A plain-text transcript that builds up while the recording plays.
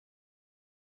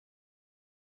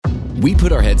We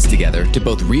put our heads together to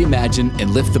both reimagine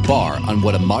and lift the bar on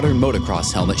what a modern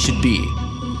motocross helmet should be.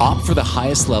 Opt for the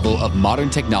highest level of modern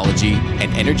technology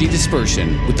and energy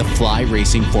dispersion with the Fly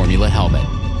Racing Formula helmet.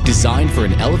 Designed for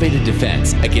an elevated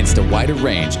defense against a wider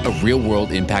range of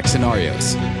real-world impact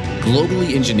scenarios.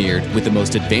 Globally engineered with the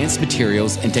most advanced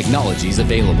materials and technologies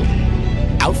available.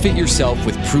 Outfit yourself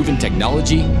with proven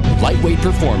technology, lightweight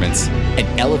performance,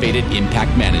 and elevated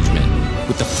impact management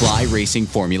with the Fly Racing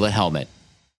Formula helmet.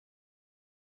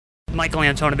 Michael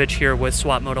Antonovich here with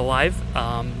Swap Moto Live.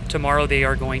 Tomorrow they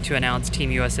are going to announce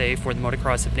Team USA for the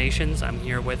Motocross of Nations. I'm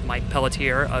here with Mike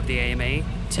Pelletier of the AMA,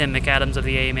 Tim McAdams of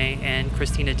the AMA, and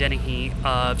Christina Dennehy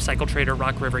of Cycle Trader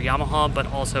Rock River Yamaha, but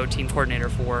also team coordinator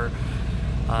for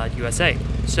USA.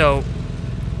 So,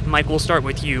 Mike, we'll start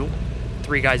with you.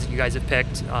 3 guys that you guys have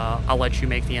picked. I'll let you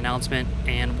make the announcement.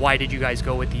 And why did you guys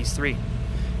go with these 3?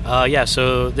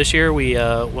 So this year we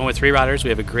went with 3 riders we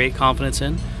have a great confidence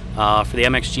in. For the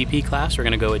MXGP class, we're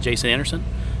going to go with Jason Anderson.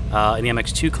 In the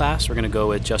MX2 class, we're going to go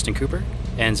with Justin Cooper.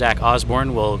 And Zach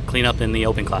Osborne will clean up in the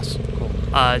open class. Cool.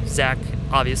 Zach,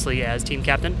 obviously, as team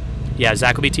captain? Yeah,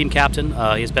 Zach will be team captain.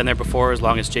 He's been there before as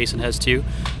long as Jason has too.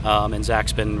 And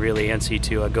Zach's been really antsy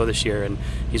to go this year, and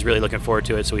he's really looking forward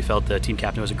to it, so we felt the team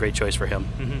captain was a great choice for him.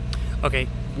 Mm-hmm. Okay,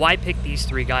 why pick these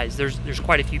 3 guys? There's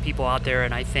quite a few people out there,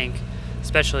 and I think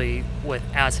especially with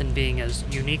Assen being as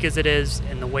unique as it is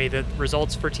and the way that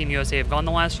results for Team USA have gone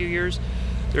the last few years,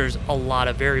 there's a lot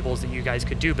of variables that you guys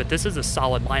could do, but this is a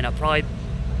solid lineup, probably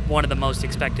one of the most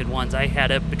expected ones. I had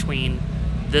it between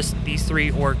these 3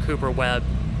 or Cooper Webb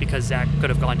because Zach could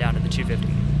have gone down to the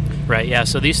 250. Right, yeah,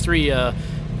 so these 3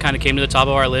 kind of came to the top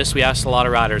of our list. We asked a lot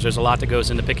of riders. There's a lot that goes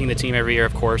into picking the team every year,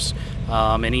 of course,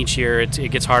 and each year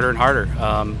it gets harder and harder.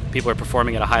 People are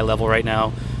performing at a high level right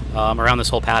now. Around this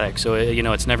whole paddock, so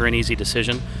it's never an easy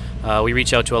decision. We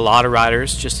reach out to a lot of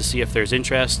riders just to see if there's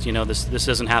interest. This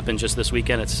doesn't happen just this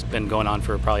weekend. It's been going on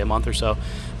for probably a month or so.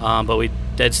 But we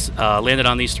landed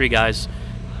on these 3 guys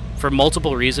for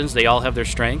multiple reasons. They all have their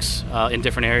strengths in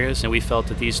different areas, and we felt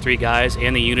that these 3 guys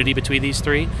and the unity between these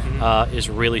 3 is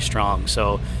really strong.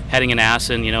 So heading in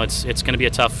Assen, it's going to be a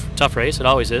tough race. It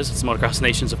always is. It's Motocross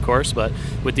Nations, of course, but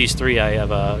with these 3, I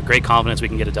have great confidence we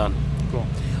can get it done. Cool.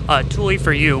 Thule,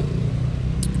 for you,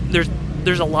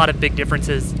 there's a lot of big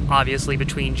differences, obviously,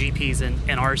 between GPs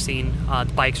and our scene.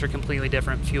 The bikes are completely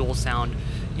different, fuel, sound.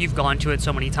 You've gone to it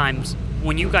so many times.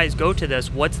 When you guys go to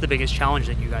this, what's the biggest challenge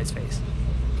that you guys face?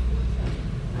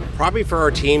 Probably for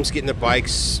our teams, getting the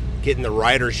bikes, getting the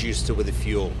riders used to with the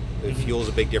fuel. The fuel's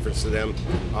a big difference to them.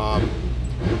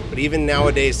 But even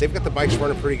nowadays, they've got the bikes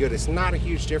running pretty good. It's not a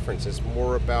huge difference. It's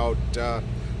more about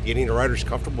getting the riders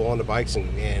comfortable on the bikes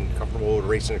and comfortable with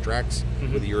racing the tracks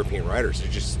with the European riders.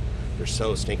 They're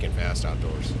so stinking fast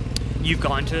outdoors. You've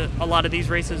gone to a lot of these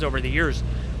races over the years.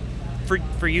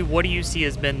 For you, what do you see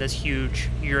has been this huge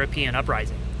European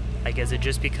uprising? Like, is it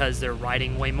just because they're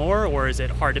riding way more, or is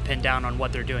it hard to pin down on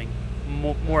what they're doing?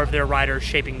 More of their riders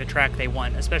shaping the track they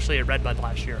want, especially at Redbud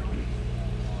last year.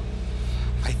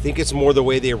 I think it's more the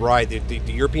way they ride. The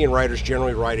European riders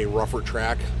generally ride a rougher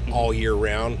track all year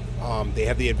round. They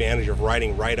have the advantage of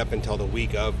riding right up until the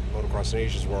week of Motocross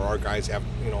Nations, where our guys have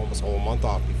almost a whole month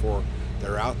off before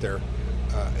they're out there.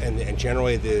 And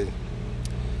generally the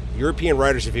European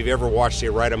riders, if you've ever watched, they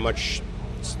ride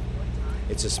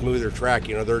it's a smoother track.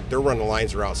 Their running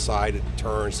lines are outside at the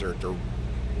turns. They're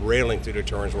railing through the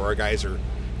turns, where our guys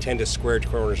tend to square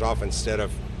corners off instead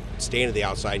of staying to the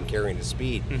outside and carrying the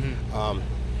speed.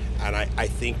 And I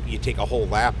think you take a whole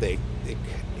lap, it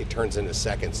turns into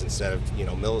seconds instead of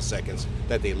milliseconds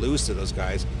that they lose to those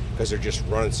guys, because they're just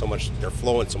running so much, they're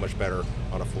flowing so much better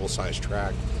on a full-size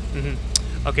track.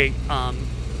 Okay,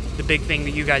 the big thing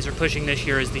that you guys are pushing this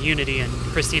year is the unity, and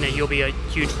Christina, you'll be a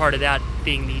huge part of that,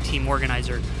 being the team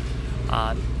organizer.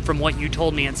 From what you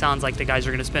told me, it sounds like the guys are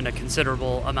going to spend a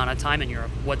considerable amount of time in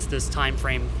Europe. What's this time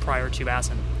frame prior to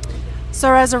Assen?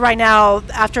 So as of right now,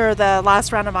 after the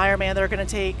last round of Ironman, they're going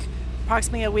to take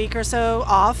approximately a week or so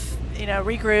off,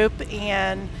 regroup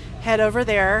and head over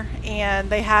there. And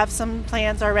they have some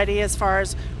plans already as far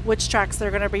as which tracks they're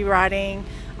going to be riding.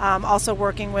 Also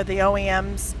working with the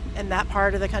OEMs in that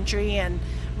part of the country and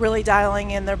really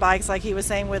dialing in their bikes, like he was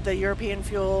saying, with the European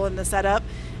fuel and the setup.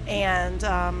 And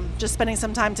just spending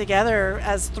some time together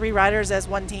as 3 riders as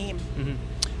one team.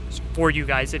 So for you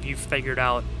guys, have you figured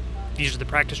out these are the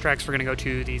practice tracks we're going to go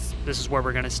to, this is where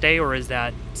we're going to stay, or is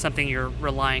that something you're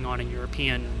relying on a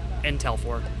European intel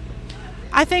for?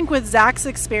 I think with Zach's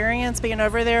experience being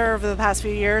over there over the past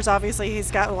few years, obviously he's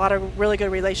got a lot of really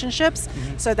good relationships,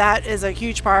 so that is a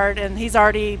huge part, and he's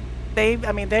already they've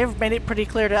made it pretty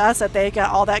clear to us that they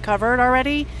got all that covered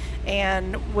already,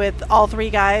 And with all 3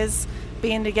 guys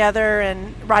being together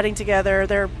and riding together,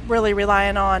 they're really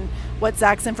relying on what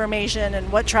Zach's information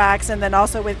and what tracks. And then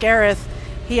also with Gareth,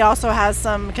 he also has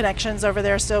some connections over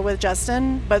there still with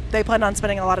Justin, but they plan on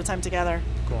spending a lot of time together.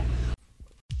 Cool.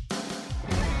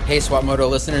 Hey Swap Moto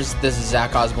listeners, this is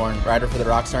Zach Osborne, rider for the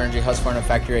Rockstar Energy Husqvarna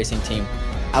Factory Racing Team.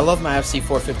 I love my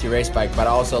FC450 race bike, but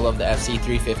I also love the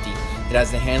FC350. It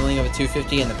has the handling of a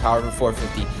 250 and the power of a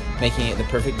 450, making it the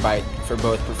perfect bike for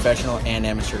both professional and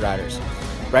amateur riders.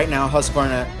 Right now,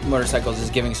 Husqvarna Motorcycles is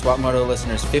giving Swap Moto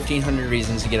listeners 1,500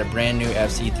 reasons to get a brand new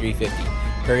FC350.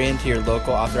 Hurry into your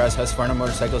local authorized Husqvarna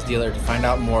Motorcycles dealer to find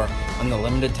out more on the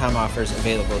limited time offers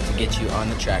available to get you on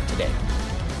the track today.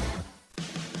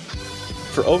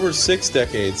 For over 6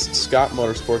 decades, Scott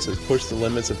Motorsports has pushed the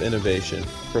limits of innovation,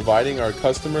 providing our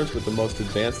customers with the most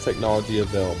advanced technology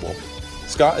available.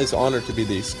 Scott is honored to be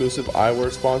the exclusive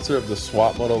eyewear sponsor of the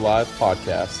Swap Moto Live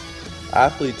podcast.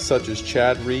 Athletes such as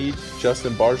Chad Reed,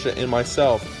 Justin Barcia, and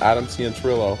myself, Adam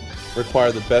Ciantrillo,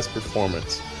 require the best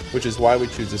performance, which is why we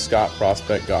choose the Scott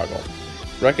Prospect Goggle.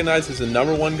 Recognized as the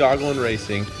 #1 goggle in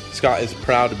racing, Scott is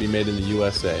proud to be made in the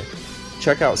USA.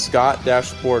 Check out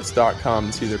scott-sports.com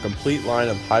to see their complete line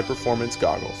of high-performance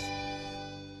goggles.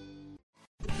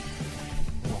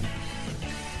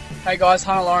 Hey guys,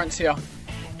 Hunter Lawrence here.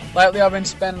 Lately I've been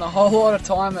spending a whole lot of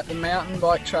time at the mountain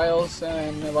bike trails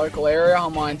in the local area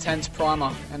on my Intense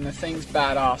Primer, and the thing's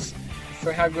badass.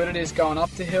 For how good it is going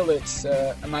up the hill, it's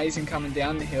amazing coming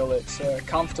down the hill. It's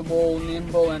comfortable,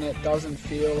 nimble, and it doesn't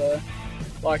feel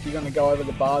like you're going to go over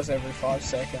the bars every 5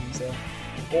 seconds.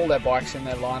 All their bikes in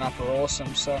their lineup are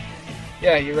awesome. So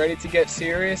yeah, you're ready to get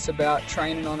serious about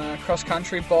training on a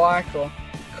cross-country bike or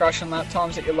crushing lap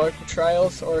times at your local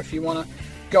trails, or if you want to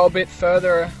go a bit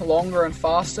further, longer and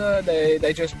faster,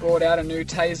 they just brought out a new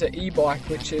Taser e-bike,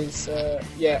 which is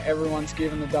everyone's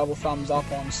given the double thumbs up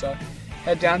on. So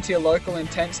head down to your local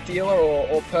Intense dealer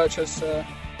or purchase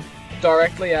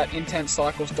directly at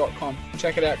intensecycles.com.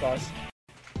 Check it out, guys.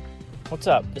 What's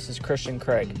up? This is Christian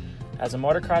Craig. As a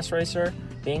motocross racer,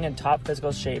 being in top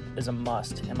physical shape is a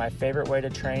must, and my favorite way to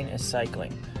train is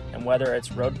cycling. And whether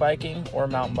it's road biking or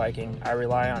mountain biking, I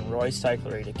rely on Roy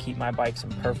Cyclery to keep my bikes in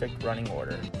perfect running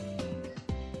order.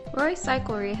 Roy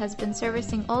Cyclery has been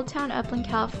servicing Old Town Upland,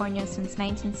 California since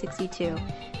 1962.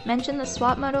 Mention the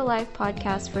Swap Moto Live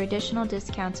podcast for additional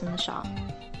discounts in the shop.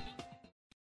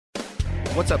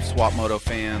 What's up, Swap Moto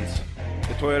fans?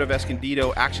 The Toyota of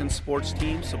Escondido Action Sports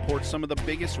team supports some of the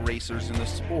biggest racers in the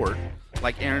sport,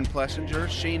 like Aaron Plessinger,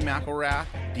 Shane McElrath,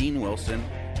 Dean Wilson,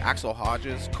 Axel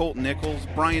Hodges, Colt Nichols,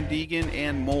 Brian Deegan,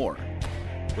 and more.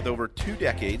 With over 2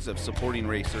 decades of supporting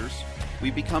racers,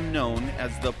 we've become known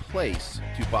as the place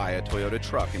to buy a Toyota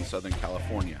truck in Southern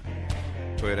California.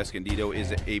 Toyota Escondido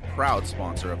is a proud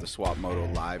sponsor of the Swap Moto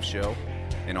Live show,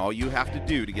 and all you have to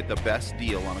do to get the best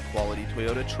deal on a quality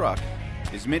Toyota truck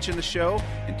is mention the show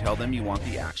and tell them you want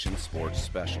the Action Sports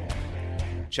Special.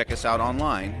 Check us out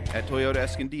online at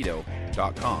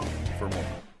toyotaescondido.com for more.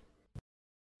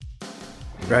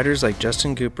 Riders like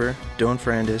Justin Cooper, Dylan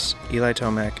Ferrandis, Eli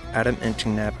Tomac, Adam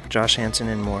Intingnap, Josh Hansen,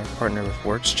 and more partner with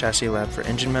Works Chassis Lab for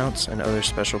engine mounts and other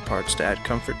special parts to add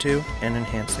comfort to and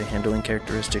enhance the handling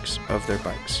characteristics of their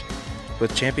bikes.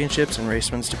 With championships and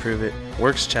race wins to prove it,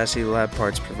 Works Chassis Lab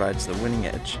Parts provides the winning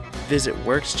edge. Visit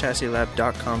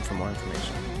WorksChassisLab.com for more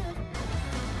information.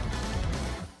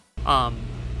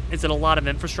 Is it a lot of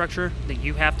infrastructure that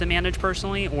you have to manage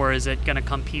personally, or is it going to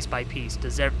come piece by piece? Do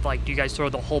you guys throw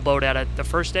the whole boat at it the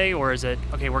first day, or is it,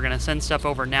 okay, we're going to send stuff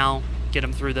over now, get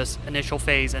them through this initial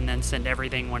phase, and then send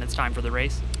everything when it's time for the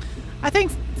race? I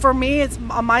think for me, it's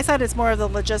on my side, it's more of the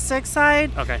logistics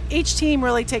side. Okay. Each team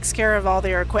really takes care of all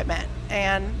their equipment,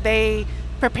 and they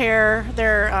prepare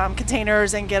their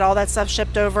containers and get all that stuff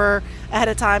shipped over ahead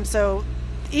of time. So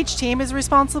each team is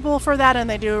responsible for that, and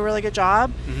they do a really good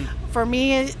job. Mm-hmm. For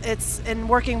me, it's in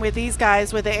working with these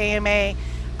guys with the AMA,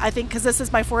 I think, because this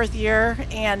is my 4th year,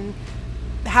 and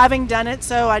having done it,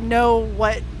 so I know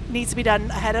what needs to be done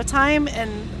ahead of time.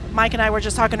 And Mike and I were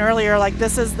just talking earlier, like,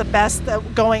 this is the best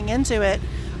going into it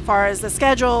as far as the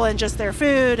schedule and just their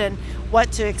food and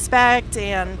what to expect,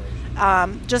 and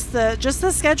just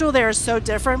the schedule there is so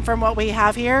different from what we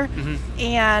have here. Mm-hmm.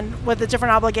 And with the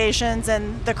different obligations,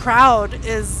 and the crowd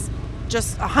is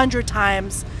just 100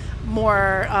 times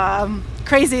more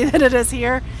crazy than it is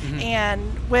here. Mm-hmm.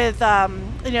 And with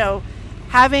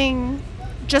having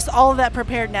just all of that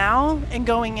prepared now and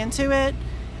going into it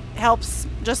helps,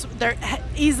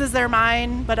 eases their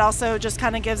mind, but also just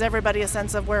kind of gives everybody a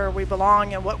sense of where we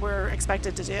belong and what we're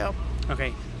expected to do.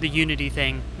 Okay, the unity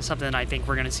thing is something that I think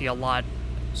we're going to see a lot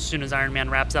as soon as Ironman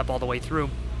wraps up all the way through.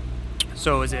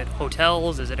 So is it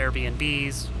hotels? Is it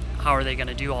Airbnbs? How are they going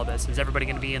to do all this? Is everybody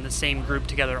going to be in the same group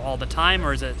together all the time,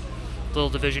 or is it a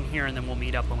little division here and then we'll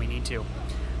meet up when we need to?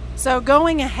 So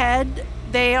going ahead,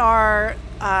 they are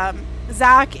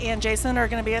Zach and Jason are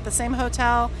going to be at the same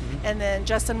hotel, and then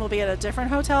Justin will be at a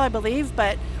different hotel, I believe,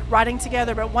 but riding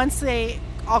together. But once they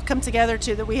all come together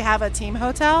we have a team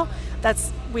hotel.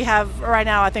 We have right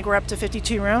now, I think we're up to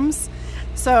 52 rooms.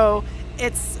 So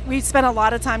we spend a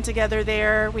lot of time together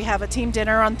there. We have a team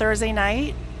dinner on Thursday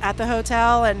night at the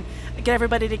hotel and get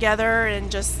everybody together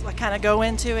and just kind of go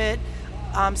into it.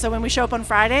 So when we show up on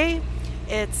Friday,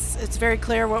 it's very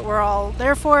clear what we're all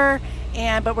there for,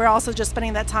 but we're also just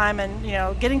spending that time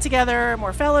and getting together,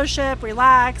 more fellowship,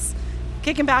 relax,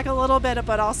 kicking back a little bit,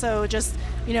 but also just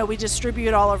we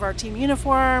distribute all of our team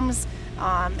uniforms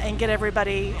and get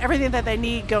everybody everything that they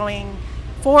need going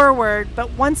forward. But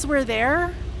once we're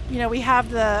there, we have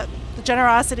the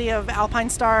generosity of Alpine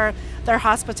Star. Their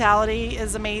hospitality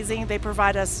is amazing. They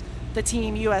provide us, the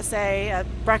Team USA,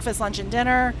 breakfast, lunch, and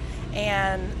dinner,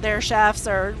 and their chefs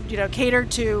are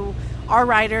catered to our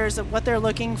riders of what they're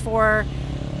looking for.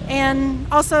 And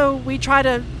also we try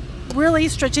to really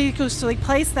strategically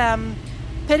place them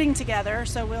pitting together,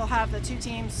 so we'll have the two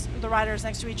teams, the riders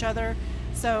next to each other,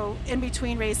 so in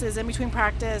between races, in between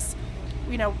practice,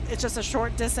 it's just a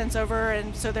short distance over,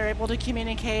 and so they're able to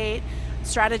communicate,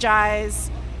 strategize,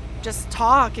 just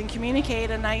talk and communicate.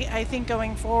 And I think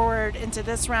going forward into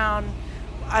this round,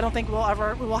 I don't think we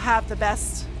will have the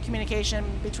best communication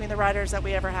between the riders that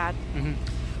we ever had.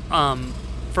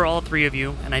 For all three of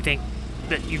you, and I think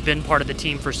that you've been part of the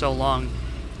team for so long,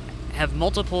 have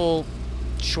multiple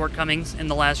shortcomings in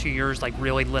the last few years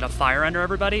really lit a fire under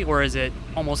everybody, or is it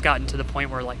almost gotten to the point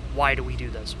where why do we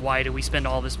do this? Why do we spend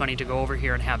all this money to go over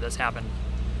here and have this happen?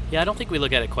 Yeah, I don't think we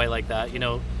look at it quite like that.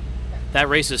 That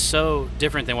race is so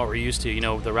different than what we're used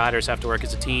to. The riders have to work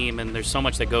as a team, and there's so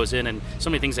much that goes in and so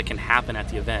many things that can happen at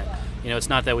the event. It's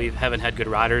not that we haven't had good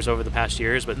riders over the past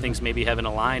years, but things maybe haven't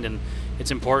aligned, and it's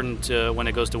important when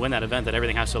it goes to win that event that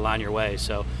everything has to align your way.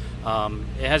 So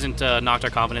it hasn't knocked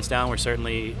our confidence down. We're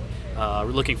certainly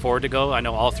looking forward to go. I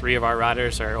know all three of our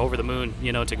riders are over the moon,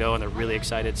 to go, and they're really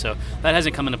excited. So that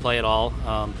hasn't come into play at all.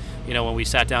 When we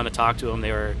sat down to talk to them,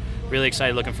 they were really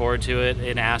excited, looking forward to it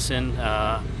in Assen.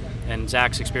 And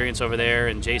Zach's experience over there,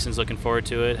 and Jason's looking forward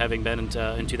to it, having been in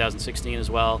 2016 as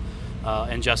well.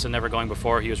 And Justin never going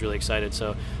before, he was really excited.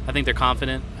 So I think they're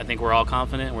confident. I think we're all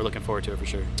confident, and we're looking forward to it for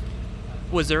sure.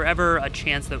 Was there ever a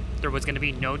chance that there was going to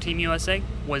be no Team USA?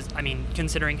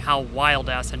 Considering how wild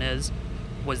Assen is,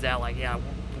 was that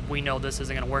we know this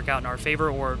isn't going to work out in our favor,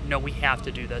 or no, we have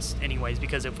to do this anyways,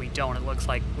 because if we don't, it looks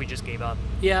like we just gave up?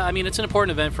 Yeah, it's an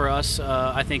important event for us,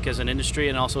 I think, as an industry,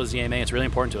 and also as the AMA. It's really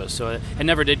important to us. So it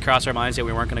never did cross our minds that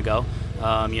we weren't going to go.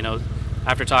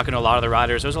 After talking to a lot of the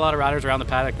riders, there's a lot of riders around the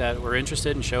paddock that were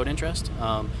interested and showed interest.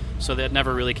 So that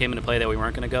never really came into play that we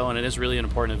weren't going to go, and it is really an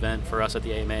important event for us at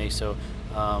the AMA. So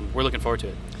we're looking forward to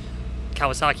it.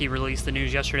 Kawasaki released the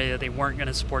news yesterday that they weren't going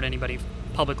to support anybody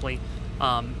publicly.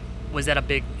 Was that a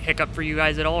big hiccup for you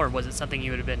guys at all, or was it something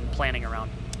you would have been planning around?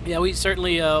 Yeah, we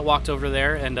certainly walked over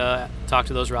there and talked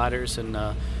to those riders and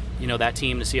that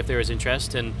team to see if there was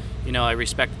interest. And I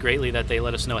respect greatly that they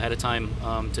let us know ahead of time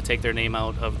to take their name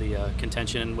out of the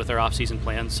contention with our off-season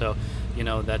plans. So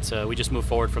we just moved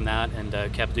forward from that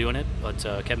and kept doing it, but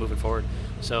kept moving forward.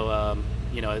 So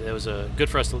it was good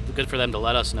for them to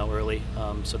let us know early.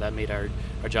 So that made our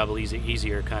job a little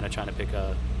easier, kind of trying to pick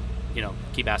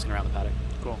keep asking around the paddock.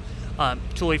 Cool.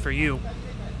 Julie, for you,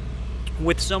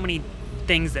 with so many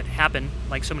things that happen,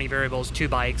 like so many variables, 2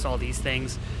 bikes, all these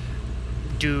things,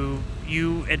 do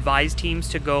you advise teams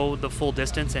to go the full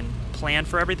distance and plan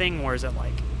for everything, or is it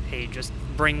hey, just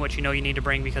bring what you need to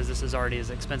bring because this is already as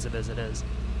expensive as it is?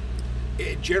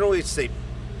 Generally, it's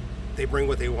they bring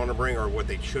what they want to bring or what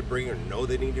they should bring or know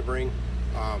they need to bring.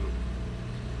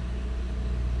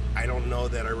 I don't know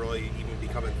that I really even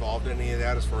become involved in any of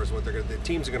that as far as what the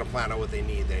teams are going to plan out what they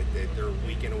need. They're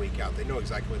week in and week out. They know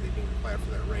exactly what they need to plan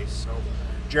for that race. So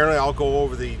generally I'll go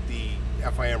over the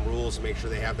FIM rules and make sure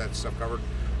they have that stuff covered.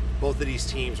 Both of these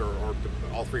teams, or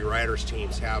all 3 riders'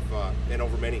 teams, have been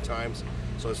over many times.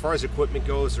 So as far as equipment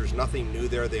goes, there's nothing new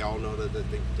there. They all know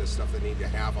the stuff they need to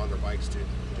have on their bikes to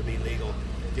be legal.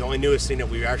 The only newest thing that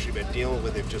we've actually been dealing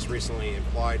with, they've just recently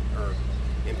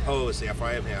imposed, the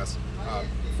FIM has,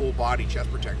 full body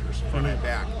chest protectors, front and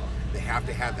back. They have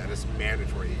to have that. It's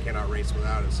mandatory. You cannot race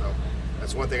without it. So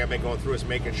that's one thing I've been going through, is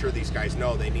making sure these guys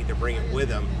know they need to bring it with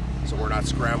them, so we're not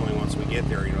scrambling once we get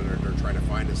there. They're trying to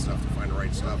find this stuff, to find the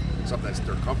right stuff, something that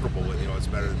they're comfortable with. It's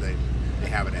better that they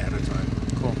have it ahead of time.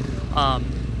 Cool.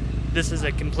 this is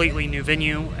a completely new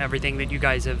venue. Everything that you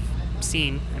guys have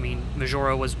seen, I mean,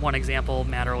 Majora was one example,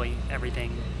 Matterley,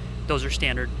 everything. Those are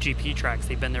standard GP tracks.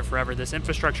 They've been there forever. This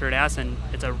infrastructure at Assen,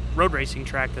 it's a road racing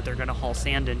track that they're going to haul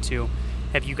sand into.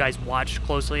 Have you guys watched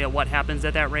closely at what happens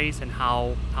at that race and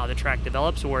how the track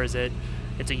develops, or is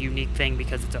it's a unique thing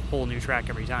because it's a whole new track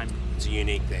every time? It's a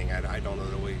unique thing. I don't know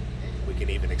that we can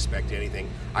even expect anything.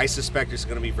 I suspect it's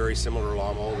going to be very similar to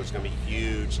Lommel. There's going to be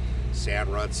huge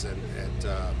sand ruts, and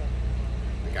the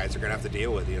guys are going to have to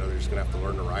deal with. They're just going to have to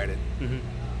learn to ride it.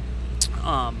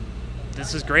 Mm-hmm.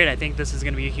 This is great. I think this is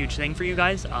going to be a huge thing for you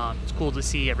guys. It's cool to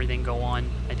see everything go on.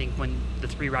 I think when the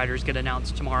 3 riders get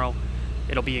announced tomorrow,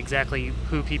 it'll be exactly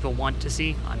who people want to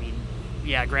see. I mean,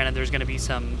 yeah, granted, there's going to be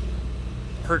some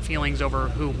hurt feelings over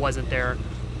who wasn't there,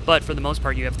 but for the most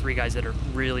part, you have 3 guys that are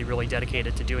really, really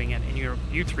dedicated to doing it, and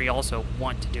you 3 also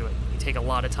want to do it. You take a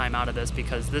lot of time out of this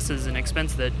because this is an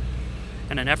expense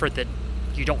and an effort that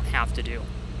you don't have to do,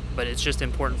 but it's just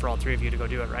important for all 3 of you to go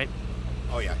do it, right?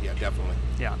 Oh yeah, definitely.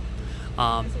 Yeah.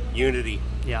 Unity.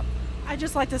 Yeah. I'd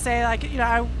just like to say,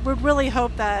 I would really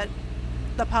hope that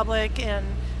the public and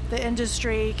the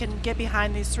industry can get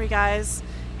behind these 3 guys,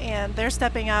 and they're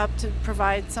stepping up to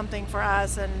provide something for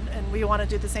us, and we want to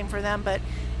do the same for them. But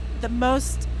the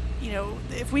most,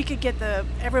 if we could get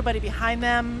everybody behind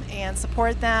them and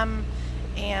support them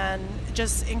and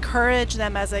just encourage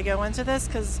them as they go into this,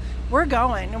 because we're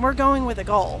going with a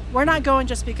goal. We're not going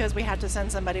just because we have to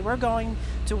send somebody. We're going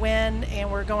to win, and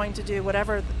we're going to do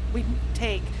whatever we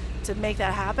take to make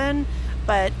that happen.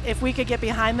 But if we could get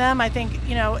behind them, I think,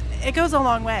 it goes a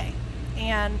long way.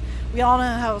 And we all know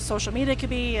how social media could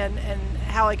be and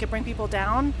how it could bring people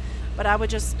down. But I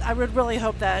would really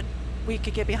hope that we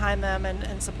could get behind them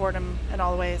and support them in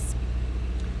all the ways.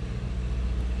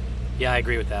 Yeah, I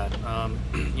agree with that.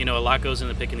 A lot goes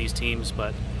into picking these teams,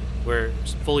 but we're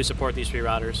fully support these 3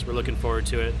 riders. We're looking forward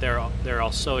to it. They're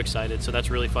all so excited, so that's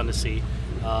really fun to see.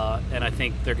 And I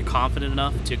think they're confident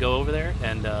enough to go over there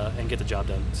and get the job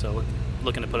done. So we're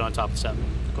looking to put it on top of the 7.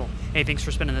 Cool. Hey, thanks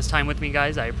for spending this time with me,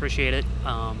 guys. I appreciate it.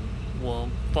 We'll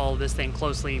follow this thing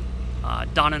closely.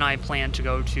 Don and I plan to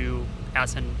go to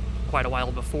Assen quite a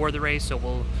while before the race, so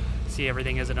we'll see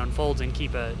everything as it unfolds and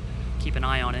keep an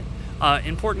eye on it.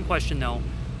 Important question though.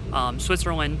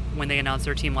 Switzerland, when they announced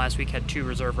their team last week, had 2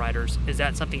 reserve riders. Is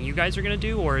that something you guys are going to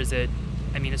do, or is it?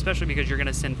 I mean, especially because you're going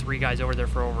to send 3 guys over there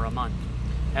for over a month.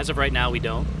 As of right now, we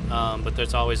don't, but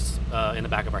there's always in the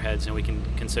back of our heads, and we can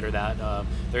consider that.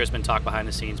 There has been talk behind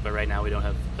the scenes, but right now we don't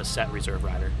have a set reserve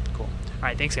rider. Cool. All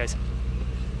right, thanks, guys.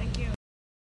 Thank you.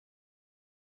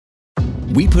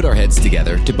 We put our heads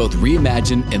together to both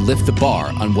reimagine and lift the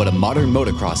bar on what a modern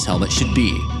motocross helmet should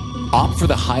be. Opt for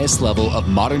the highest level of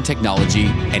modern technology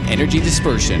and energy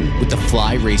dispersion with the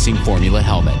Fly Racing Formula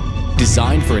helmet.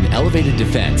 Designed for an elevated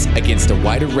defense against a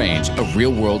wider range of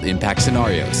real-world impact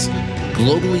scenarios.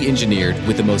 Globally engineered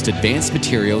with the most advanced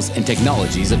materials and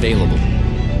technologies available.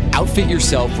 Outfit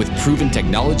yourself with proven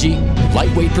technology,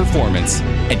 lightweight performance,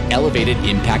 and elevated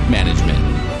impact management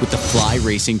with the Fly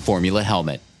Racing Formula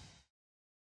helmet.